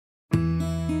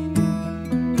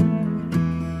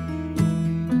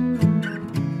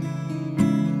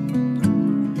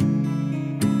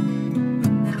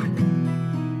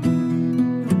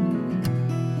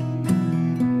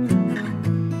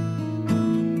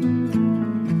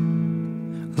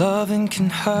Loving can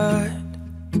hurt.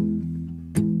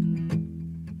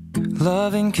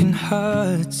 Loving can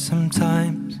hurt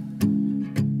sometimes,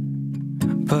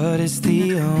 but it's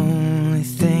the only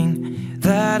thing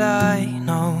that I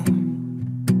know.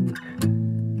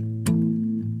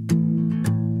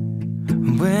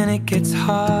 When it gets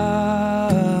hard,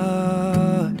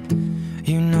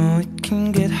 you know it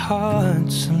can get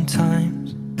hard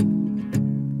sometimes.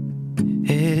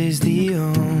 It is the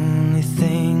only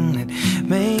thing that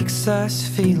makes us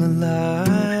feel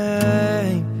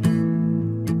alive.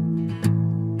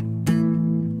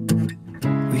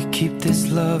 We keep this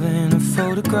love in a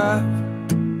photograph.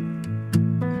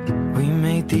 We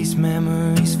made these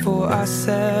memories for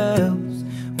ourselves,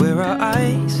 where our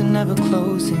eyes are never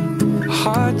closing,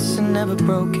 hearts are never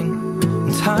broken,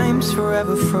 and time's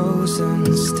forever frozen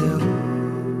still.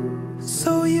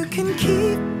 So you can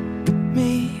keep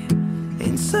me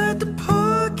inside the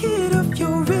pocket of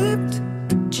your ripped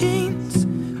jeans,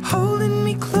 holding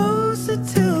me closer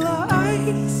till our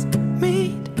eyes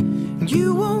meet.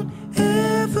 You won't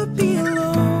ever be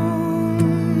alone.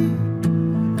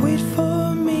 Wait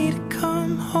for me to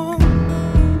come home.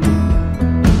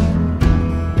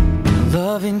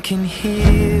 Loving can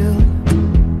heal.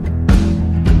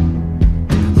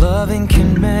 Loving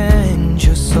can mend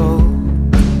your soul,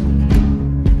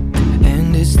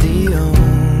 and it's the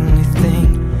only thing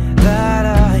that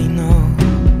I know.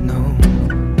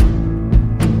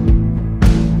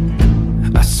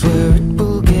 I swear it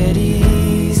will get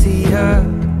easier.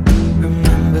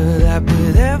 Remember that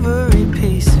with every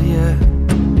piece of you.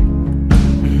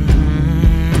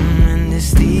 And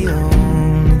it's the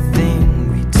only thing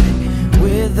we take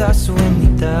with us when we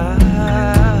die.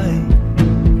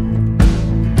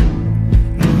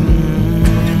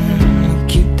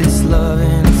 Keep this love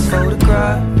in its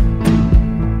photograph.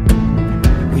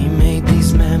 We made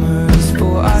these memories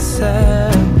for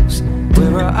ourselves,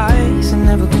 where our eyes are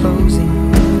never closing,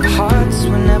 hearts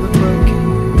were never broken,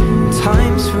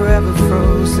 time's forever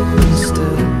frozen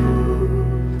still.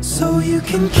 So you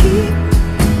can keep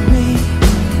me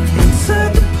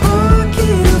inside the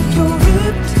pocket of your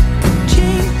ripped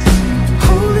jeans,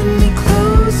 holding me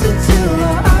closer till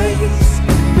our eyes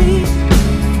meet.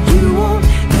 You won't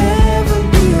ever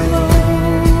be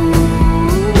alone.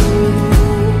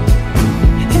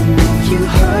 And if you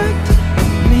hurt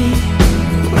me,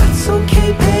 that's okay,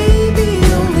 baby.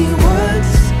 Only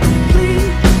words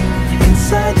bleed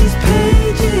inside these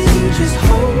pages. You just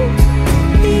hold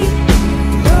me.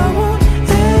 I won't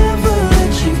ever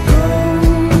let you go.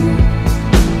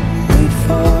 Wait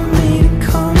for me to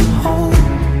come home.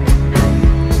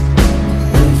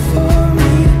 Wait for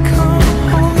me to come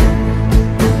home.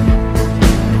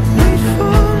 Wait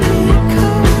for me to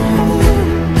come home.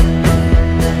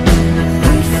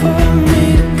 Wait for me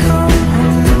to come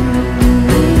home.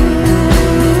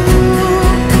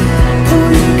 Oh,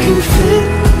 you can fit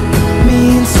me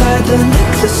inside the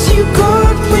necklace you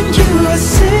got when you were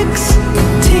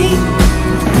 16,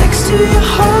 next to your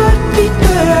heartbeat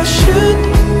where I should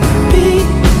be.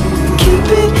 Keep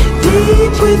it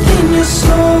deep within your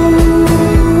soul.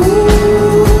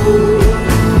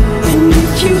 And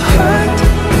if you hurt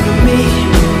me,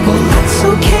 well, that's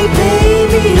okay,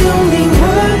 baby. Only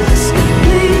words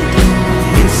bleed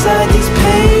inside these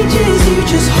pages. You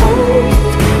just hold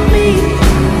me.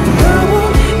 I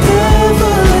won't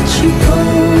ever let you go.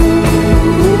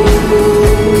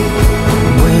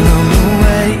 When I'm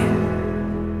away,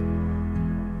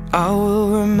 I will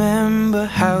remember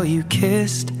how you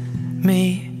kissed me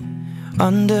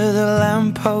under the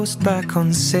lamppost back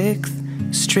on 6th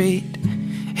Street,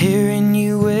 hearing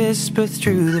you whisper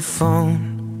through the phone.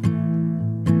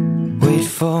 Wait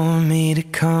for me to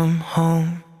come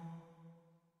home.